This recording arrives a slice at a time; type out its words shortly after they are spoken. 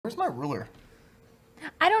Where's my ruler?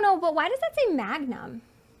 I don't know, but why does that say Magnum?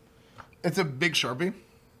 It's a big Sharpie.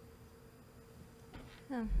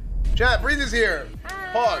 Oh. Chat, Breezy's here.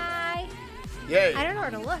 Hi. Yay. I don't know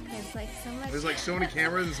where to look. There's like so much. There's like so many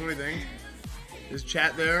cameras and so many things. There's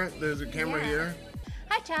chat there. There's a camera here.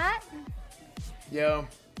 Hi, chat. Yo.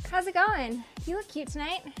 How's it going? You look cute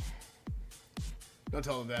tonight. Don't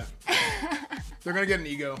tell them that. They're gonna get an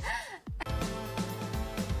ego. What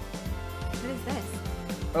is this?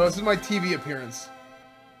 Oh, this is my TV appearance.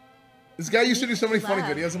 This guy used to do so many funny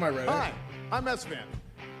videos on my Reddit. Hi, I'm Esfand,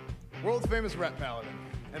 world's famous rep paladin.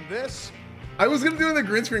 And this... I was gonna do it in the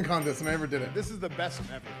green screen contest and I never did it. This is the best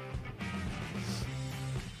ever.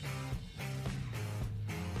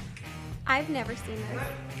 I've never seen this.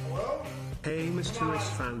 Hello? Hey, Mr.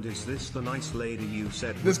 Esfand, is this the nice lady you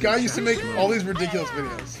said? This guy used to make all these ridiculous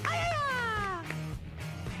videos.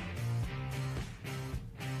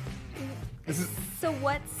 This is... So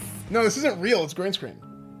what's... No, this isn't real. It's green screen.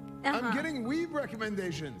 I'm getting weeb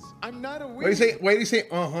recommendations. I'm not a weeb. Why do you say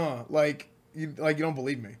like you don't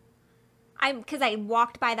believe me? Because I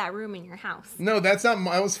walked by that room in your house. No, that's not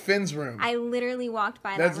that was Finn's room. I literally walked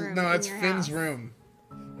by that room. No, that's in your Finn's house. room.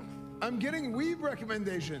 I'm getting weeb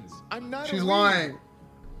recommendations. I'm not She's a weeb. lying.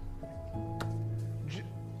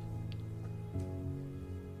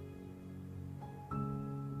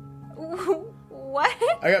 What?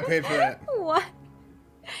 I got paid for that. What?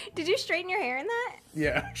 Did you straighten your hair in that?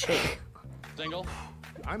 Yeah, sure. Single.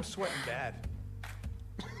 I'm sweating bad.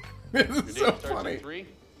 This is so funny. 3, 2,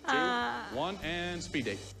 1, and speed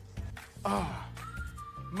date. Ah,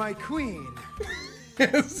 my queen. Dude,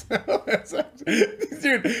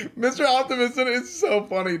 Mr. Optimism is so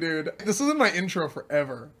funny, dude. This was in my intro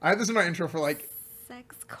forever. I had this in my intro for like...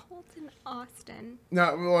 Sex cult in Austin.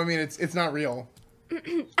 No, well, I mean, it's not real.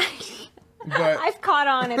 But I've caught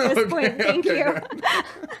on at this point. Thank you.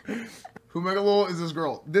 Who Megalol is this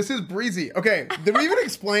girl? This is Breezy. Okay, did we even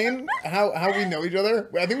explain how we know each other?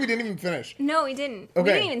 I think we didn't even finish. No, we didn't. Okay. We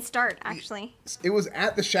didn't even start, actually. It was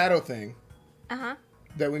at the Shadow thing Uh-huh.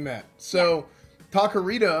 that we met. So,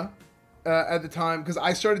 Takarita, at the time, because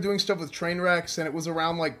I started doing stuff with Trainwrecks, and it was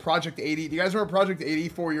around like Project 80. Do you guys remember Project 80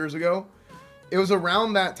 4 years ago? It was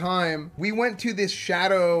around that time. We went to this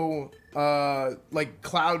Shadow... like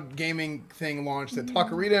cloud gaming thing launched that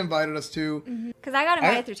Takarita invited us to. Because I got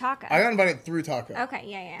invited through Taka. I got invited through Taka. Okay,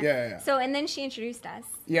 yeah. Yeah. So, and then she introduced us.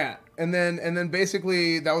 Yeah, and then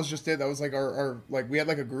basically that was just it. That was like our like we had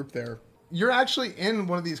like a group there. You're actually in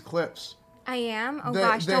one of these clips. I am? Oh, The-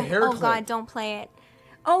 gosh. the Don't, hair oh, clip. God, don't play it.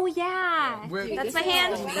 Oh, yeah. That's my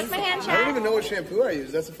hand. That's my hand, I don't chat. even know what shampoo I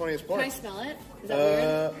use. That's the funniest part. Can I smell it? Is that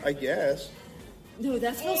weird? I guess. No,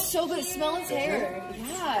 that smells so good. Smell his hair.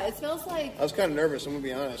 Yeah, it smells like... I was kind of nervous. I'm gonna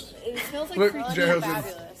be honest. It smells like Look, creepy Jay and Jose,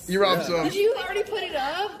 fabulous. you robbed some. Did you already put it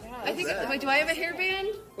up? I think... Wait, do I have a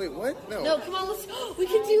hairband? Wait, what? No. No, come on, let's... We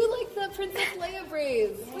can do, like, the Princess Leia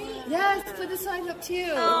braids. Yes, put this side up, too.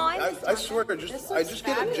 Oh, I swear, I just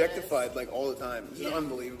get objectified like all the time. This is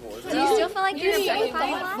unbelievable. Do you still feel like you're objectified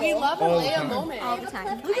a lot? We love a Leia moment. All the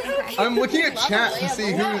time. Okay. I'm looking at chat to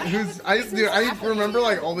see who's. I remember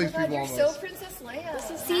like all these people You're almost. so Princess Leia.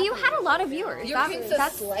 See, you had a lot of viewers. You're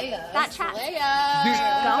Princess Leia. That chat.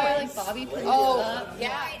 Leia. Like Bobby Princess. Oh,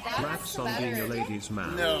 yeah. Raps on being a ladies'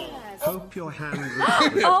 man. No. Hope your hand.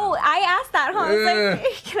 Oh, I asked that, huh? I was like,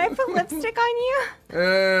 can I put lipstick on you?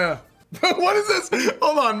 Yeah. What is this?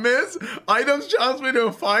 Hold on, Miss. iDubbbz challenged me to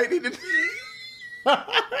a fight. He did.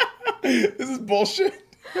 This is bullshit.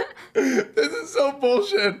 This is so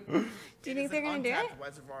bullshit. Do you think they're gonna do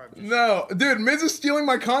it? No, dude, Miz is stealing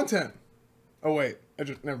my content. Oh wait,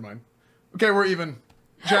 never mind. Okay, we're even.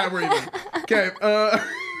 Chat, we're even. Okay,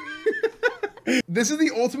 this is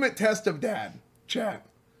the ultimate test of dad. Chat.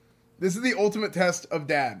 This is the ultimate test of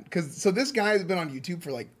dad. So this guy has been on YouTube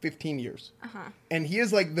for like 15 years. And he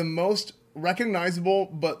is like the most recognizable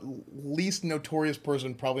but least notorious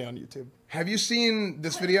person probably on YouTube. Have you seen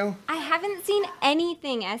this video? I haven't seen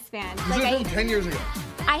anything, Esfand. This is from 10 years ago.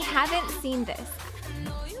 I haven't seen this.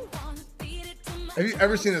 Have you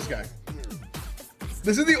ever seen this guy?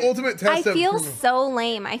 This is the ultimate test I of feel proven. so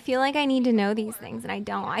lame. I feel like I need to know these things and I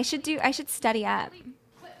don't. I should study up.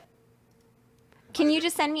 Can you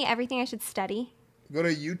just send me everything I should study? Go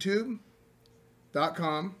to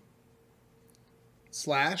youtube.com/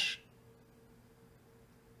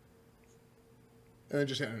 and then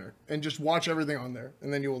just hit enter and just watch everything on there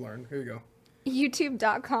and then you will learn. Here you go.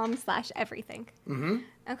 youtube.com/everything.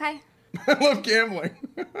 Okay. I love gambling.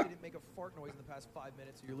 You didn't make a fart noise in the past 5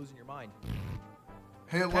 minutes, so you're losing your mind.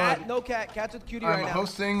 Hey, look. Cat, no cat. Cat's with cutie right I'm now.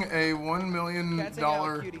 hosting a $1 million Cat's hanging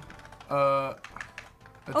out with cutie.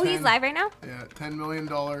 Oh, he's live right now? Yeah, $10 million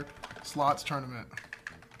slots tournament.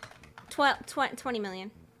 20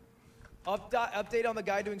 million. Update on the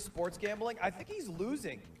guy doing sports gambling. I think he's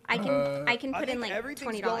losing. I can put in like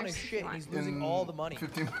everything's $20 going to if you shit. want. He's losing all the money.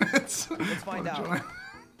 15 minutes. Let's find out.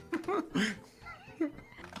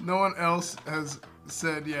 No one else has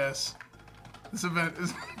said yes. This event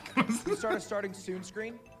is. You start a starting soon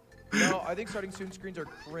screen? No, I think starting soon screens are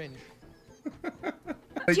cringe.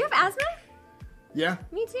 Do you have asthma? Yeah.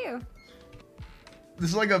 Me too. This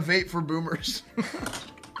is like a vape for boomers.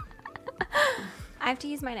 I have to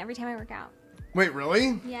use mine every time I work out. Wait,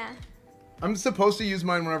 really? Yeah. I'm supposed to use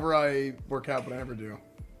mine whenever I work out, but I never do.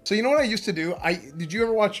 So you know what I used to do? Did you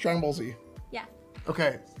ever watch Dragon Ball Z? Yeah.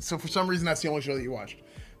 Okay, so for some reason that's the only show that you watched.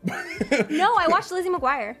 No, I watched Lizzie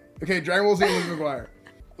McGuire. Okay, Dragon Ball Z and Lizzie McGuire.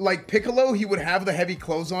 Like Piccolo, he would have the heavy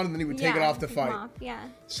clothes on and then he would take it off to fight. Yeah.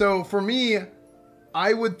 So for me,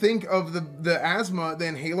 I would think of the asthma, the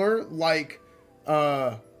inhaler, like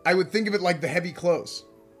I would think of it like the heavy clothes,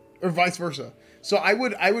 or vice versa. So I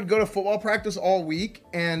would go to football practice all week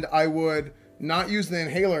and I would not use the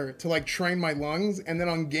inhaler to like train my lungs, and then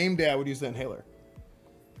on game day I would use the inhaler.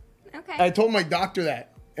 Okay. I told my doctor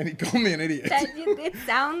that, and he called me an idiot. It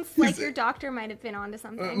sounds like your doctor might have been onto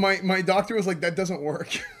something. My doctor was like, that doesn't work.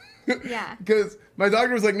 Yeah. Because my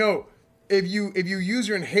doctor was like, no, if you use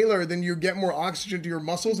your inhaler, then you get more oxygen to your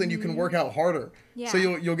muscles and you can work out harder. Yeah. So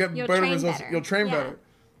you'll get better train results. better. You'll train Yeah. better.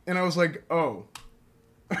 And I was like, oh.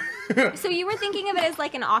 So you were thinking of it as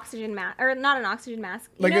like an oxygen mask, or not an oxygen mask.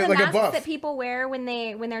 You Like know a- the like a masks buff. that people wear when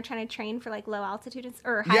they're trying to train for like low altitude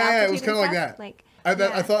or high Yeah, altitude. it was kind of like that. Like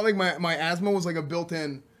I thought like my asthma was like a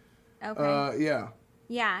built-in. Okay. Yeah.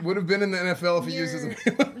 Yeah. Would have been in the NFL if he used his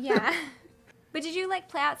inhaler. Yeah. But did you like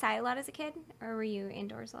play outside a lot as a kid, or were you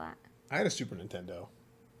indoors a lot? I had a Super Nintendo.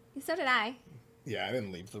 So did I. Yeah, I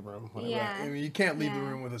didn't leave the room. Yeah. I mean, you can't leave the Yeah.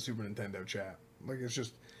 room with a Super Nintendo, chat. Like, it's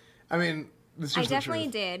just, I mean, this is I just the definitely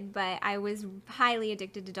truth. did, but I was highly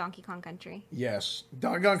addicted to Donkey Kong Country. Yes.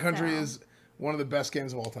 Donkey Kong Country So- is one of the best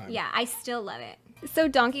games of all time. Yeah, I still love it. So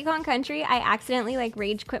Donkey Kong Country, I accidentally like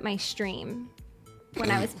rage quit my stream when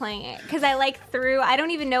I was playing it, because I like I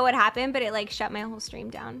don't even know what happened, but it like shut my whole stream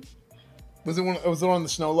down. Was it one on the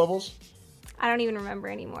snow levels? I don't even remember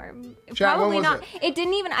anymore. Chat, when Probably was not. it? It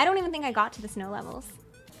didn't even. I don't even think I got to the snow levels.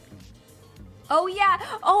 Oh yeah.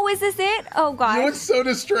 Oh, is this it? Oh god. You look so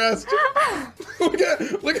distressed.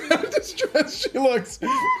 look how distressed she looks.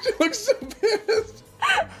 She looks so pissed.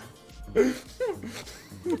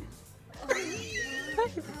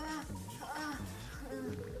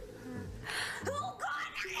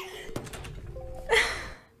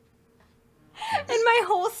 And my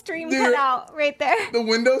whole stream Dude, cut out right there. The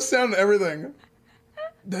windows sound everything.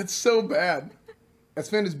 That's so bad.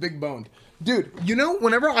 Esfand is big boned. Dude, you know,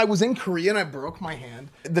 whenever I was in Korea and I broke my hand,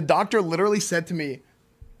 the doctor literally said to me,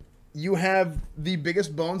 you have the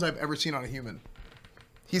biggest bones I've ever seen on a human.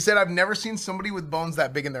 He said, I've never seen somebody with bones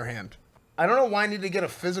that big in their hand. I don't know why I need to get a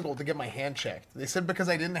physical to get my hand checked. They said because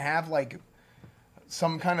I didn't have like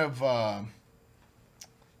some kind of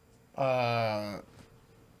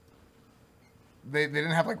they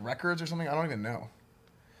didn't have like records or something. I don't even know.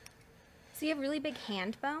 So you have really big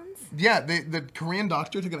hand bones? Yeah, the Korean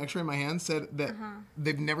doctor took an X-ray of my hand, said that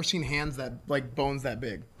they've never seen hands that like bones that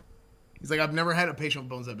big. He's like, I've never had a patient with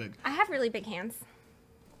bones that big. I have really big hands.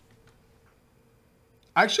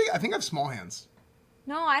 Actually, I think I have small hands.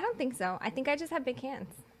 No, I don't think so. I think I just have big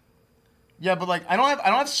hands. Yeah, but like I don't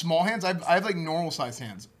have small hands. I have like normal sized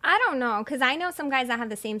hands. I don't know, because I know some guys that have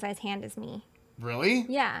the same size hand as me. Really?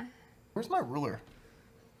 Yeah. Where's my ruler?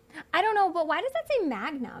 I don't know, but why does that say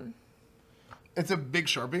Magnum? It's a big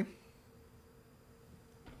Sharpie.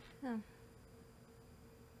 Oh.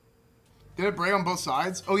 Did it break on both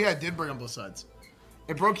sides? Oh yeah, it did break on both sides.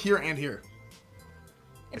 It broke here and here.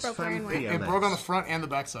 It broke where and where? It broke on the front and the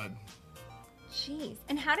back side. Jeez.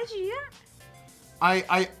 And how did you do that?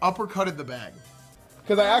 I uppercutted the bag.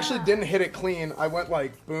 Because I actually didn't hit it clean. I went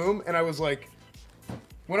like boom, and I was like,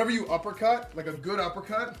 whenever you uppercut, like a good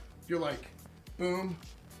uppercut, you're like boom,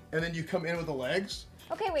 and then you come in with the legs.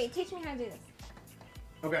 Okay, wait. Teach me how to do this.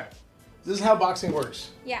 Okay. This is how boxing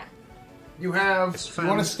works. Yeah. You have, you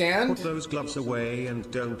want to Put stand? those gloves away and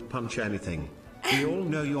don't punch anything. We all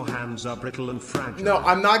know your hands are brittle and fragile. No,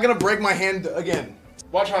 I'm not going to break my hand again.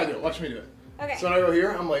 Watch how I do it. Watch me do it. Okay. So when I go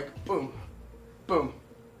here, I'm like boom, boom,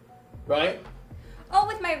 right? Oh,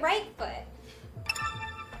 with my right foot.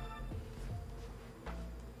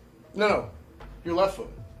 No, your left foot.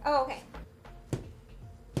 Oh, okay.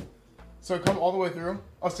 So come all the way through.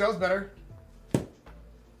 Oh, see, that was better.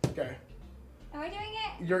 Okay. Am I doing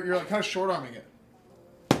it? You're like kind of short arming it.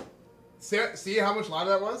 See how much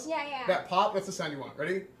louder that was? Yeah, yeah. That pop, that's the sound you want.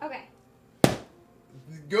 Ready? Okay.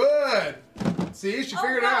 Good. See, she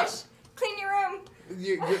figured it out. Clean your room.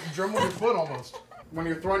 You drum with your foot almost. When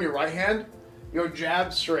you're throwing your right hand, you go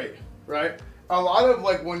jab straight, right? A lot of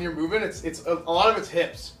like when you're moving, it's a lot of it's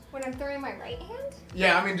hips. When I'm throwing my right hand?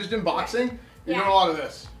 Yeah, I mean just in boxing, you're Yeah. doing a lot of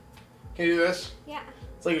this. Can you do this? Yeah.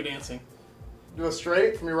 It's like you're dancing. Do a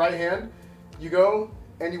straight from your right hand. You go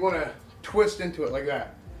and you want to twist into it like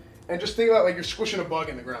that, and just think about like you're squishing a bug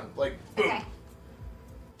in the ground, like boom. Okay.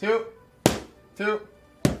 2, 2,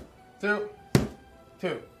 2,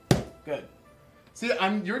 2. Good. See,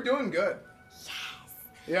 you're doing good. Yes.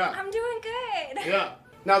 Yeah. I'm doing good. Yeah.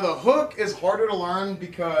 Now the hook is harder to learn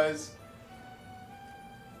because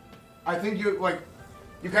I think you kind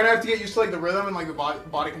of have to get used to like the rhythm and like the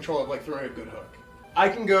body control of like throwing a good hook. I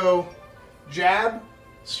can go jab,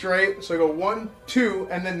 straight, so I go 1, 2,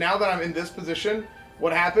 and then now that I'm in this position,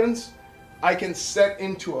 what happens? I can set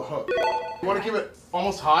into a hook. You want to keep it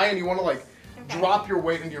almost high and you want to like drop your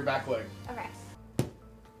weight into your back leg. Okay.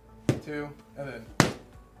 2, and then.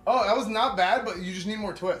 Oh, that was not bad, but you just need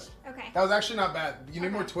more twist. Okay. That was actually not bad. You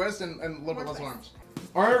need more twist and a little bit less twist. arms.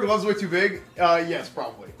 Are your gloves way too big? Yes,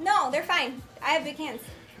 probably. No, they're fine. I have big hands.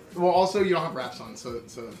 Well, also you don't have wraps on, so.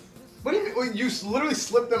 What do you mean? Well, you literally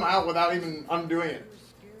slip them out without even undoing it.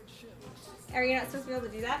 Are you not supposed to be able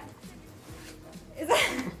to do that? Is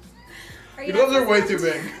that? Are you Your not gloves are way supposed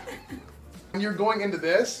too to- big. When you're going into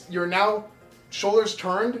this, you're now shoulders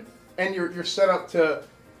turned and you're set up to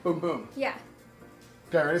boom boom. Yeah.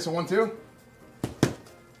 Okay, ready? So 1, 2.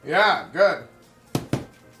 Yeah, good.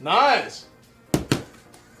 Nice.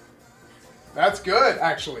 That's good,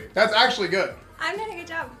 actually. That's actually good. I'm doing a good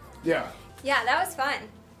job. Yeah. Yeah, that was fun.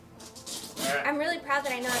 All right. I'm really proud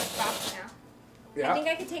that I know how to box now. Yeah. I think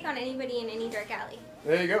I could take on anybody in any dark alley.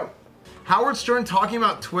 There you go. Howard Stern talking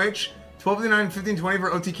about Twitch, 12:59, 15:20 for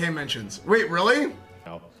OTK mentions. Wait, really?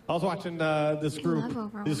 I was watching this group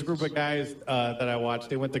of guys that I watched.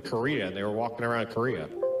 They went to Korea and they were walking around Korea.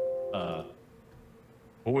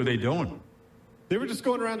 What were they doing? They were just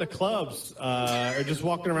going around the clubs or just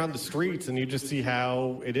walking around the streets, and you just see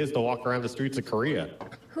how it is to walk around the streets of Korea.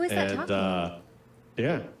 Who is that talking?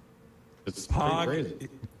 Yeah, it's pretty crazy.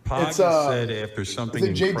 Pog said after something is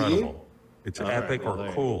it JD? incredible, it's epic well, or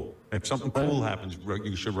there. cool. If something cool happens,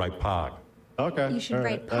 you should write Pog. Okay. You should all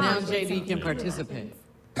write right. Now Pog. JD can participate.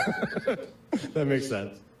 That makes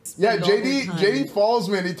sense. Yeah, Spend all your JD time JD follows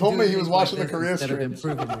me and he told me he doing was things like watching the this Korea instead of streams.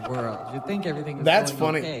 improving the world. You think everything is That's going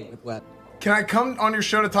funny. okay with what? Can I come on your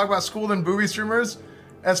show to talk about school and booby streamers?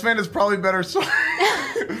 Esfand is probably better. So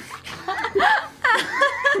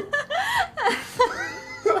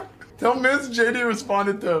tell Miss JD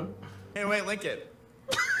responded to him. Hey, wait, link it.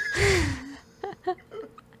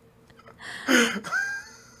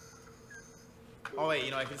 Oh wait,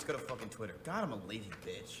 you know I can just go to fucking Twitter. God, I'm a lazy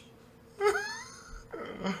bitch.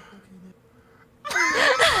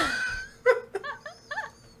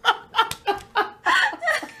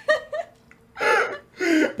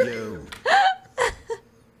 Yo.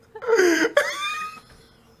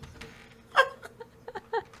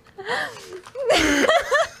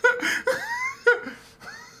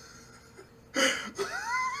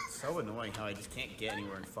 So annoying how I just can't get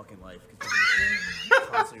anywhere in fucking life because you're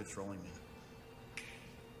constantly trolling me.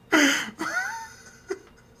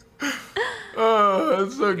 Oh,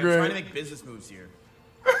 that's so I'm trying to great. make business moves here.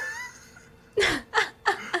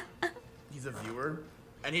 He's a viewer,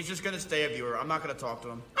 and he's just gonna stay a viewer. I'm not gonna talk to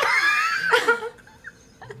him.